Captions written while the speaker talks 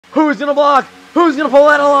Who's gonna block? Who's gonna pull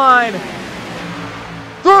out a line?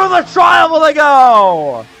 Through the triangle they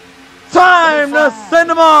go! Time to send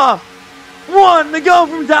them off! 1 to go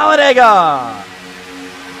from Talladega!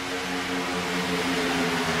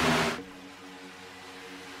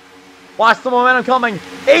 Watch the momentum coming.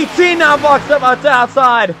 18 now blocks up out to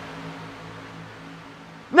outside.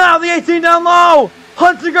 Now the 18 down low.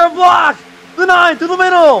 Hunsinger block. The 9 to the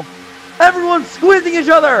middle. Everyone's squeezing each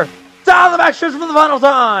other. Down the back stretch for the final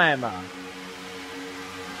time.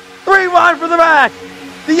 3 wide for the back.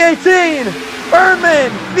 The 18.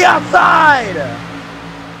 Erdman. The outside.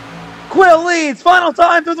 Quill leads. Final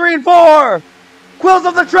time to 3 and 4. Quill's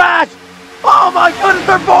up the track. Oh my goodness,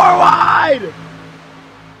 they're 4 wide.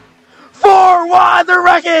 4 wide, they're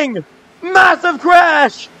wrecking! Massive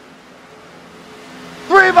crash!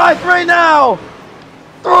 3 by 3 now!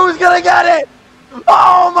 Who's gonna get it?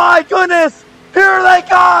 Oh my goodness! Here they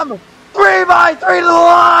come! 3 by 3 to the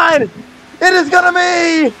line! It is gonna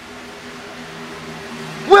be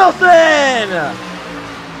Wilson!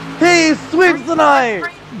 He sweeps the night!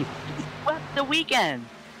 He swept the weekend!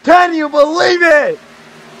 Can you believe it?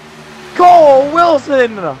 Cole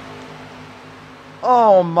Wilson!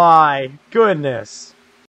 Oh my goodness.